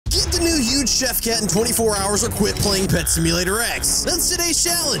the new huge chef cat in 24 hours or quit playing Pet Simulator X. That's today's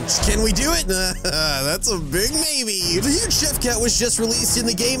challenge. Can we do it? That's a big maybe. The huge chef cat was just released in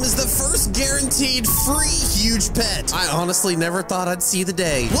the game as the first guaranteed free huge pet. I honestly never thought I'd see the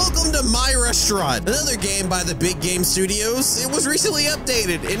day. Welcome to My Restaurant, another game by the Big Game Studios. It was recently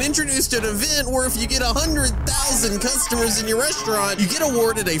updated and introduced an event where if you get 100,000 customers in your restaurant, you get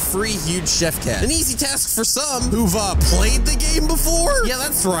awarded a free huge chef cat. An easy task for some who've played the game before. Yeah,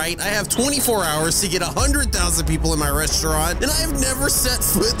 that's right. I have 24 hours to get 100,000 people in my restaurant, and I have never set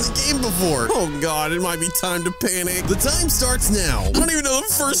foot in the game before. Oh God, it might be time to panic. The time starts now. I don't even know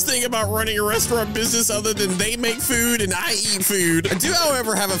the first thing about running a restaurant business other than they make food and I eat food. I do,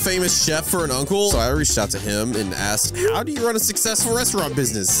 however, have a famous chef for an uncle, so I reached out to him and asked, how do you run a successful restaurant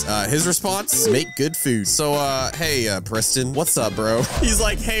business? His response, make good food. So, hey, Preston, what's up, bro? He's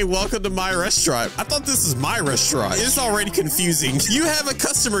like, hey, welcome to my restaurant. I thought this is my restaurant. It's already confusing. You have a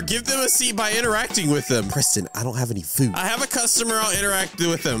customer, give them a seat by interacting with them. Preston, I don't have any food. I have a customer, I'll interact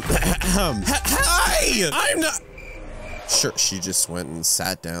with them. Hi! I'm not... Sure, she just went and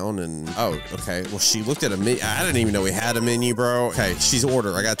sat down and, oh, okay. Well, she looked at a menu. I didn't even know we had a menu, bro. Okay, she's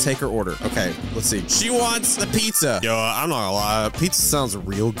order. I gotta take her order. Okay, let's see. She wants the pizza. Yo, I'm not gonna lie. Pizza sounds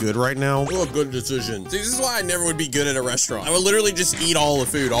real good right now. Oh, good decision. See, this is why I never would be good at a restaurant. I would literally just eat all the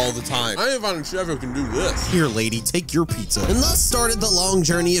food all the time. I ain't found a chef who can do this. Here, lady, take your pizza. And thus started the long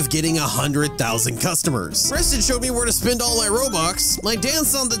journey of getting 100,000 customers. Preston showed me where to spend all my Robux. I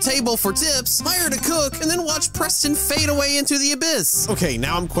danced on the table for tips, hired a cook, and then watched Preston fade away into the abyss. Okay,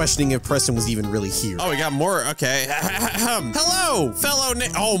 now I'm questioning if Preston was even really here. Oh, we got more. Okay. Hello, fellow.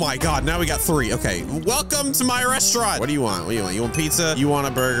 Oh my God, now we got 3. Okay, welcome to my restaurant. What do you want? What do you want? You want pizza? You want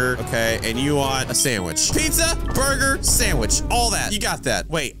a burger? Okay, and you want a sandwich. Pizza, burger, sandwich, all that. You got that.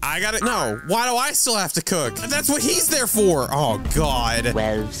 Wait, I got it? No, why do I still have to cook? That's what he's there for. Oh God.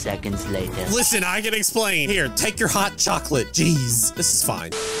 12 seconds later. Listen, I can explain. Here, take your hot chocolate. Jeez, this is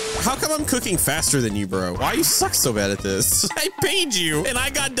fine. How come I'm cooking faster than you, bro? Why you suck so bad at this? I paid you, and I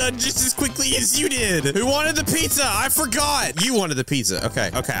got done just as quickly as you did. Who wanted the pizza? I forgot. You wanted the pizza. Okay,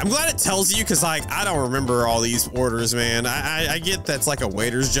 okay. I'm glad it tells you, because, like, I don't remember all these orders, man. I get that's like a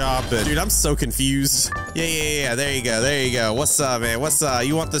waiter's job, but, dude, I'm so confused. Yeah. There you go. There you go. What's up, man? What's up?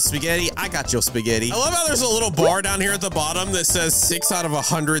 You want the spaghetti? I got your spaghetti. I love how there's a little bar down here at the bottom that says 6 out of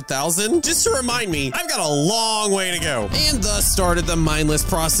 100,000. Just to remind me, I've got a long way to go. And thus started the mindless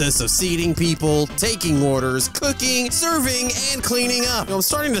process of seating people, taking orders, cooking, serving, and cleaning up. I'm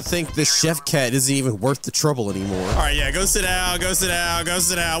starting to think this chef cat isn't even worth the trouble anymore. All right, yeah, go sit down, go sit down, go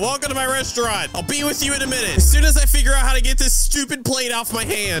sit down. Welcome to my restaurant. I'll be with you in a minute. As soon as I figure out how to get this stupid plate off my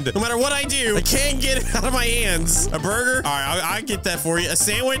hand, no matter what I do, I can't get it out of my hands. A burger? All right, I get that for you. A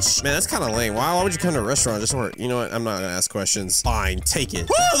sandwich? Man, that's kind of lame. Why would you come to a restaurant just work? You know what? I'm not gonna ask questions. Fine, take it.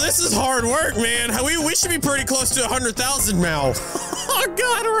 Whoa, this is hard work, man. We should be pretty close to 100,000 now. Oh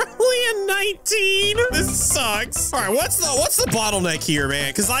God, we're only at 19. This sucks. All right, what's the bottleneck here,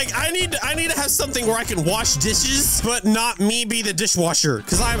 man? Because like I need to have something where I can wash dishes, but not me be the dishwasher.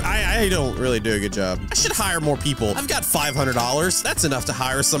 Because I don't really do a good job. I should hire more people. I've got $500. That's enough to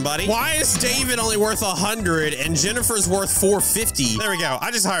hire somebody. Why is David only worth 100 and Jennifer's worth 450? There we go.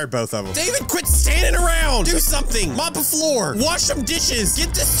 I just hired both of them. David, quit standing around. Do something. Mop a floor. Wash some dishes.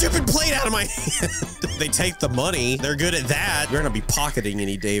 Get this stupid plate out of my hand. They take the money. They're good at that. You're gonna be pocketing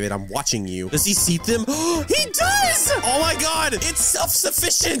any, David. I'm watching you. Does he seat them? He does! Oh my God, it's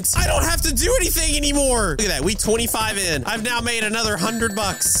self-sufficient. I don't have to do anything anymore. Look at that, we 25 in. I've now made another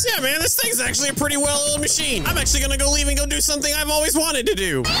 $100. Yeah, man, this thing's actually a pretty well-oiled machine. I'm actually gonna go leave and go do something I've always wanted to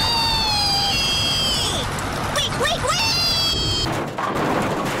do. Wait!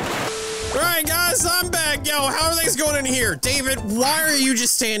 All right, guys, I'm back. Yo, how are things going in here? David, why are you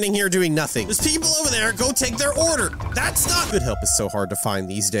just standing here doing nothing? There's people over there. Go take their order. That's not good. Help is so hard to find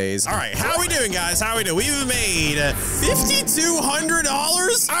these days. All right, how are we doing, guys? How are we doing? We've made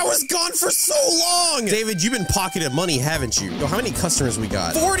 $5,200. I was gone for so long. David, you've been pocketing money, haven't you? Yo, how many customers we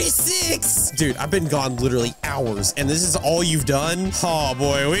got? 46. Dude, I've been gone literally hours, and this is all you've done? Oh,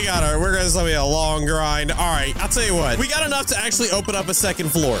 boy, we're gonna be a long grind. All right, I'll tell you what. We got enough to actually open up a second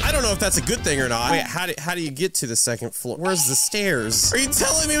floor. I don't know if that's a good thing or not. Wait, how do you get to the second floor? Where's the stairs? Are you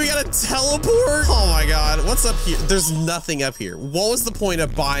telling me we gotta teleport? Oh my God, what's up here? There's nothing up here. What was the point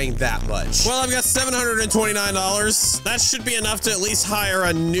of buying that much? Well, I've got $729. That should be enough to at least hire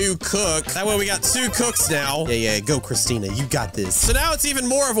a new cook. That way we got 2 cooks now. Yeah, go Christina, you got this. So now it's even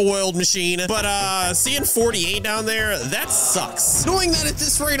more of a oiled machine, but seeing 48 down there, that sucks. Knowing that at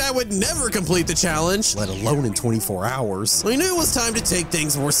this rate I would never complete the challenge, let alone in 24 hours, I knew it was time to take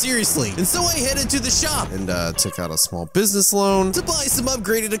things more seriously. And so So I headed to the shop and took out a small business loan to buy some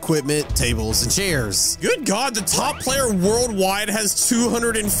upgraded equipment, tables, and chairs. Good God, the top player worldwide has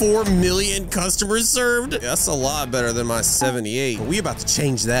 204 million customers served. Yeah, that's a lot better than my 78. But we about to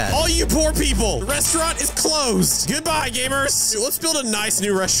change that. All you poor people, the restaurant is closed. Goodbye, gamers. Dude, let's build a nice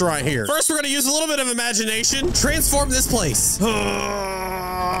new restaurant here. First, we're gonna use a little bit of imagination, transform this place.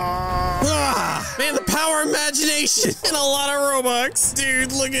 Man, the power of imagination and a lot of Robux.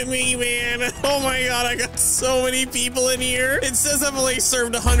 Dude, look at me, man. Oh my God, I got so many people in here. It says I've only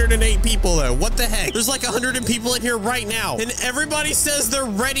served 108 people though. What the heck? There's like 100 people in here right now. And everybody says they're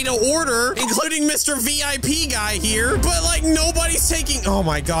ready to order, including Mr. VIP guy here. But like nobody's taking, oh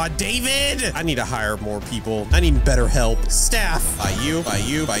my God, David. I need to hire more people. I need better help. Staff. By you, by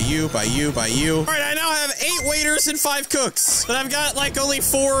you, by you, by you, by you. All right, I now have 8 waiters and 5 cooks. But I've got like only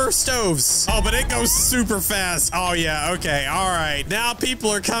 4 stoves. Oh, but it goes super fast. Oh yeah, okay, all right. Now people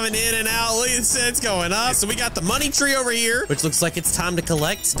are coming in and out. Look, it's going up. So we got the money tree over here, which looks like it's time to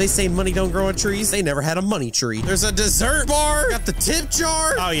collect. They say money don't grow on trees. They never had a money tree. There's a dessert bar. Got the tip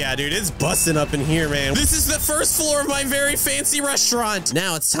jar. Oh yeah, dude, it's busting up in here, man. This is the first floor of my very fancy restaurant.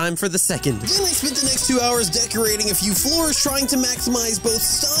 Now it's time for the second. Then I spent the next 2 hours decorating a few floors, trying to maximize both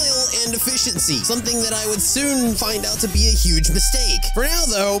style and efficiency. Something that I would soon find out to be a huge mistake. For now,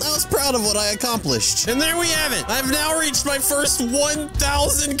 though, I was proud of what I accomplished. And there we have it. I've now reached my first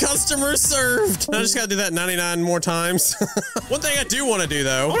 1,000 customers served. I just gotta do that 99 more times. One thing I do want to do,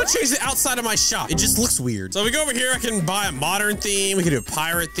 though, I want to change the outside of my shop. It just looks weird. So if we go over here, I can buy a modern theme. We can do a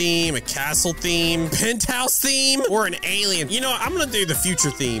pirate theme, a castle theme, penthouse theme, or an alien. You know what? I'm gonna do the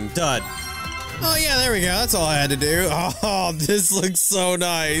future theme. Dud. Oh yeah, there we go. That's all I had to do. Oh, this looks so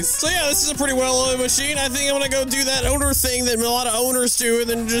nice. So yeah, this is a pretty well-oiled machine. I think I'm gonna go do that owner thing that a lot of owners do and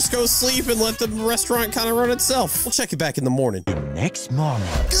then just go sleep and let the restaurant kind of run itself. We'll check it back in the morning. Next morning.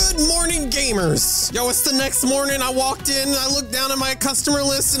 Good morning, gamers. Yo, it's the next morning. I walked in, I looked down at my customer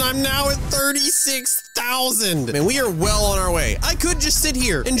list, and I'm now at 36,000. Man, we are well on our way. I could just sit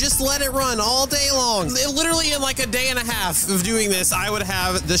here and just let it run all day long. Literally in like a day and a half of doing this, I would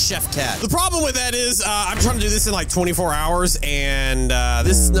have the chef cat. The problem with that is I'm trying to do this in like 24 hours, and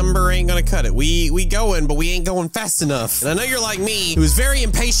this number ain't gonna cut it. We going, but we ain't going fast enough. And I know you're like me, who's very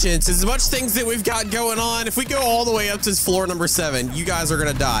impatient. As much things that we've got going on, if we go all the way up to floor number 7, you guys are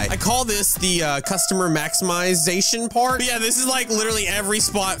gonna die. I call this the customer maximization part. But yeah, this is like literally every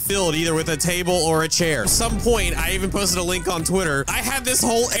spot filled either with a table or a chair. At some point, I even posted a link on Twitter. I had this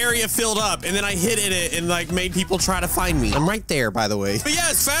whole area filled up, and then I hid in it and like made people try to find me. I'm right there, by the way. But yeah,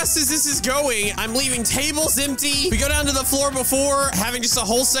 as fast as this is going, I'm leaving tables empty. We go down to the floor before, having just a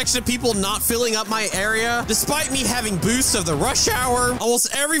whole section of people not filling up my area. Despite me having boosts of the rush hour,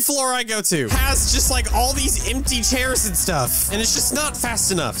 almost every floor I go to has just like all these empty chairs and stuff. And it's just not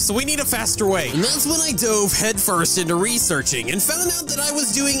fast enough. So we need a faster way. And that's when I dove headfirst into researching and found out that I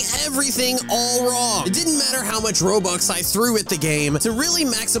was doing everything all wrong. It didn't matter how much Robux I threw at the game. To really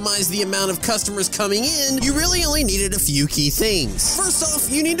maximize the amount of customers coming in, you really only needed a few key things. First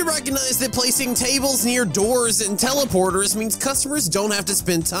off, you need to recognize that placing tables near doors and teleporters means customers don't have to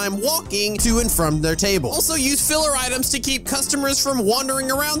spend time walking to and from their table. Also, use filler items to keep customers from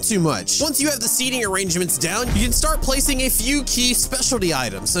wandering around too much. Once you have the seating arrangements down, you can start placing a few key specialty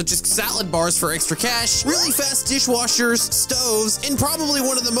items, such as salad bars for extra cash, really fast dishwashers, stoves, and probably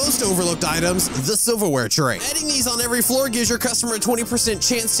one of the most overlooked items, the silverware tray. Adding these on every floor gives your customer a 20%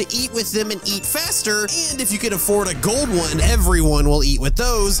 chance to eat with them and eat faster, and if you can afford a gold one, everyone will eat with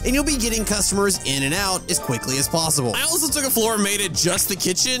those, and you'll be getting customers in and out as quickly as possible. I also took a floor and made it just the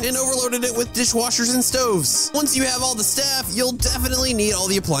kitchen and overloaded it with dishwashers and stoves. Once you have all the staff, you'll definitely need all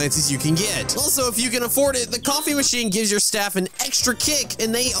the appliances you can get. Also, if you can afford it, the coffee machine gives your staff an extra kick,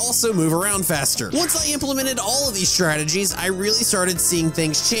 and they also move around faster. Once I implemented all of these strategies, I really started seeing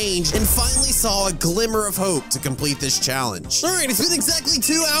things change and finally saw a glimmer of hope to complete this challenge. All right, it's been exactly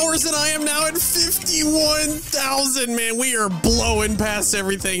 2 hours and I am now at 51,000. Man, we are blowing past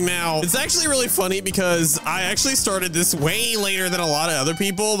everything now. It's actually really funny because I actually started this way later than a lot of other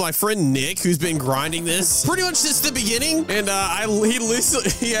people. My friend Nick, who's been grinding this pretty much since the beginning, and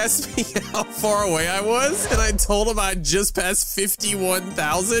he asked me how far away I was, and I told him I just passed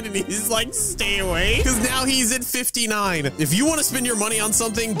 51,000, and he's like, stay away, because now he's at 59. If you want to spend your money on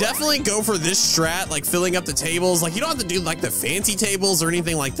something, definitely go for this strat, like filling up the tables. Like, you don't have to do like the fancy tables or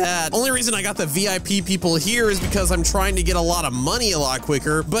anything like that. Only reason I got the VIP people here is because I'm trying to get a lot of money a lot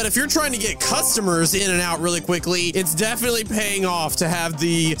quicker. But if you're trying to get customers in and out really quickly, it's definitely paying off to have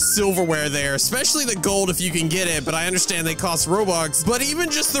the silverware there, especially the gold if you can get it. But I understand they cost Robux, but even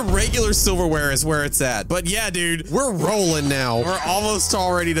just the regular silverware is where it's at. But yeah, dude, we're rolling now. We're almost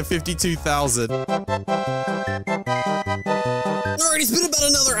already to 52,000. Alright, it's been about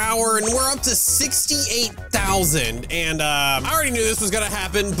another hour and we're up to 68,000. And I already knew this was gonna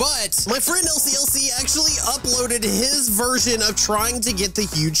happen, but my friend LCLC actually uploaded his version of trying to get the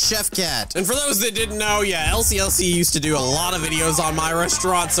huge chef cat. And for those that didn't know, yeah, LCLC used to do a lot of videos on my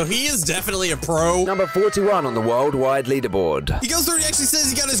restaurant, so he is definitely a pro. Number 41 on the worldwide leaderboard. He goes through and he actually says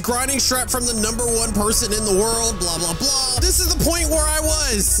he got his grinding strap from the #1 person in the world, blah, blah, blah. This is the point where I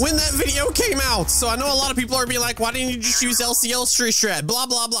was when that video came out. So I know a lot of people are being like, why didn't you just use LCL strat, blah,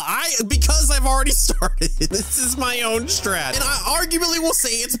 blah, blah. Because I've already started. This is my own strat. And I arguably will say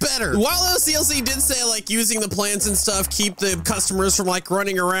it's better. While LCLC did say like using the plants and stuff, keep the customers from like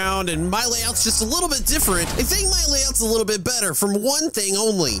running around, and my layout's just a little bit different, I think my layout's a little bit better from one thing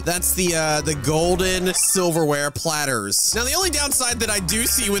only. That's the golden silverware platters. Now, the only downside that I do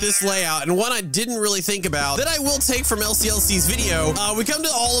see with this layout, and one I didn't really think about, that I will take from LCLC's video, we come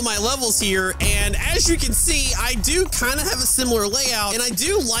to all of my levels here, and as you can see, I do kind of have a similar layout, and I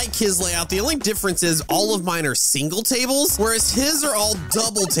do like his layout. The only difference is all of mine are single tables, whereas his are all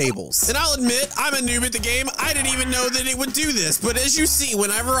double tables. And I'll admit, I'm a noob at the game. I didn't even know that it would do this, but as you see,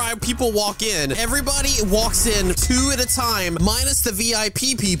 whenever people walk in, everybody walks in 2 at a time, minus the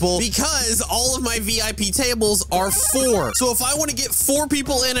VIP people, because all of my VIP tables are 4. So if I want to get 4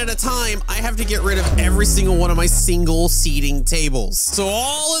 people in at a time, I have to get rid of every single one of my single seating tables. So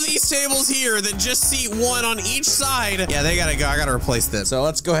all of these tables here that just seat 1 on each side, yeah, they gotta go. I gotta replace them. So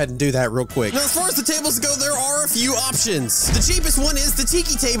let's go ahead and do that real quick. Now, as far as the tables go, there are a few options. The cheapest one is the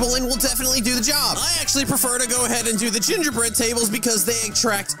tiki table and will definitely do the job. I actually prefer to go ahead and do the gingerbread tables because they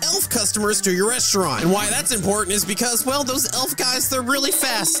attract elf customers to your restaurant. And why that's important is because, well, those elf guys, they're really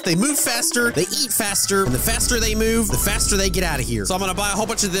fast. They move faster, they eat faster, and the faster they move, the faster they get out of here. So I'm gonna buy a whole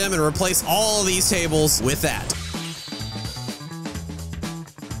bunch of them and replace all of these tables with that.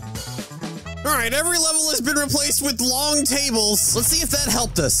 All right, every level has been replaced with long tables. Let's see if that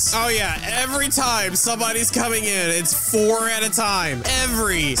helped us. Oh yeah, every time somebody's coming in, it's 4 at a time.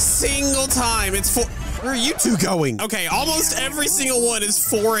 Every single time, it's 4. Where are you two going? Okay, almost every single one is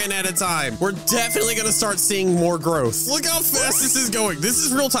 4 in at a time. We're definitely gonna start seeing more growth. Look how fast this is going. This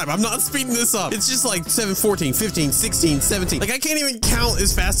is real time. I'm not speeding this up. It's just like 7, 14, 15, 16, 17. Like, I can't even count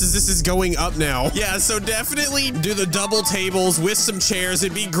as fast as this is going up now. Yeah, so definitely do the double tables with some chairs.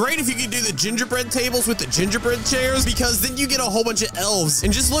 It'd be great if you could do the gingerbread tables with the gingerbread chairs, because then you get a whole bunch of elves.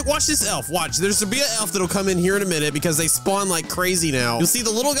 And just look, watch this elf. Watch, there's be an elf that'll come in here in a minute because they spawn like crazy now. You'll see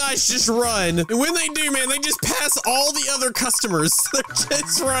the little guys just run. And when they do, man, they just pass all the other customers. They're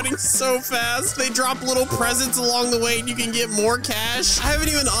just running so fast. They drop little presents along the way and you can get more cash. I haven't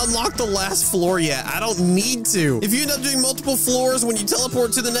even unlocked the last floor yet. I don't need to. If you end up doing multiple floors, when you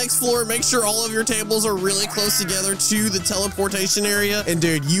teleport to the next floor, make sure all of your tables are really close together to the teleportation area. And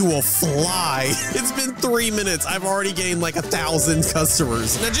dude, you will fly. It's been 3 minutes. I've already gained like 1,000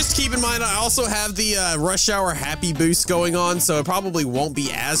 customers. Now just keep in mind, I also have the rush hour happy boost going on, so it probably won't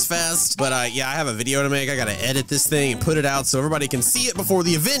be as fast. But yeah, I have a video to make. I gotta edit this thing and put it out so everybody can see it before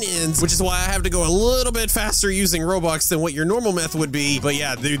the event ends, which is why I have to go a little bit faster using Robux than what your normal method would be. But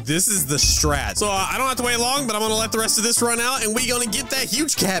yeah, dude, this is the strat. So I don't have to wait long, but I'm gonna let the rest of this run out and we gonna get that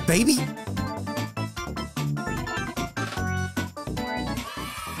huge cat, baby.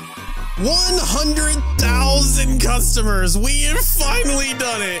 100,000 customers. We have finally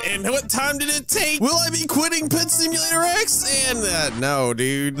done it. And what time did it take? Will I be quitting Pet Simulator X? And no,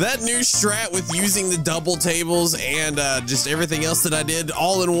 dude. That new strat with using the double tables and just everything else that I did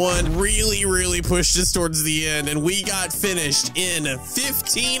all in one really pushed us towards the end. And we got finished in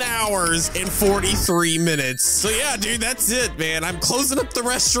 15 hours and 43 minutes. So yeah, dude, that's it, man. I'm closing up the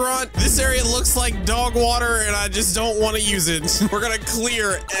restaurant. This area looks like dog water and I just don't want to use it. We're gonna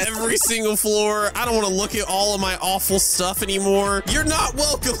clear every single floor. I don't want to look at all of my awful stuff anymore. You're not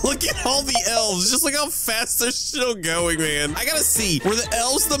welcome. Look at all the elves. Just look how fast they're still going, man. I gotta see, were the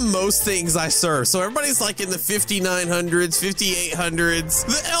elves the most things I serve? So everybody's like in the 5,900s, 5,800s.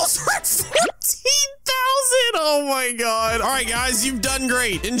 The elves are at 14,000. Oh my god. All right, guys, you've done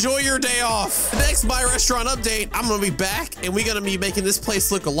great. Enjoy your day off. Next My Restaurant update, I'm gonna be back and we're gonna be making this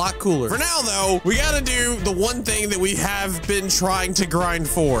place look a lot cooler. For now, though, we gotta do the one thing that we have been trying to grind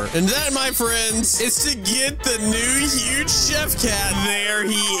for. And that, my friends, is to get the new huge chef cat. There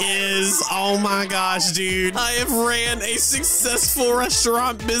he is. is. Oh my gosh, dude. I have ran a successful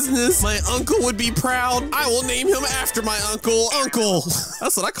restaurant business. My uncle would be proud. I will name him after my uncle. Uncle.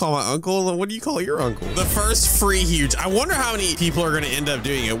 That's what I call my uncle. What do you call your uncle? The first free huge. I wonder how many people are going to end up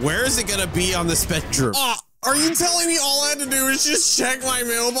doing it. Where is it going to be on the spectrum? Are you telling me all I had to do is just check my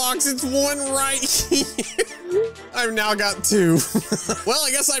mailbox? It's one right here. I've now got 2. Well,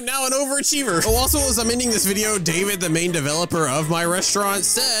 I guess I'm now an overachiever. Oh, also, as I'm ending this video, David, the main developer of my restaurant,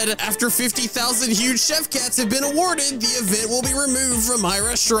 said after 50,000 huge chef cats have been awarded, the event will be removed from my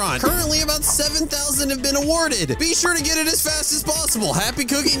restaurant. Currently, about 7,000 have been awarded. Be sure to get it as fast as possible. Happy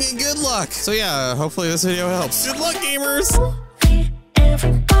cooking and good luck. So yeah, hopefully this video helps. Good luck, gamers.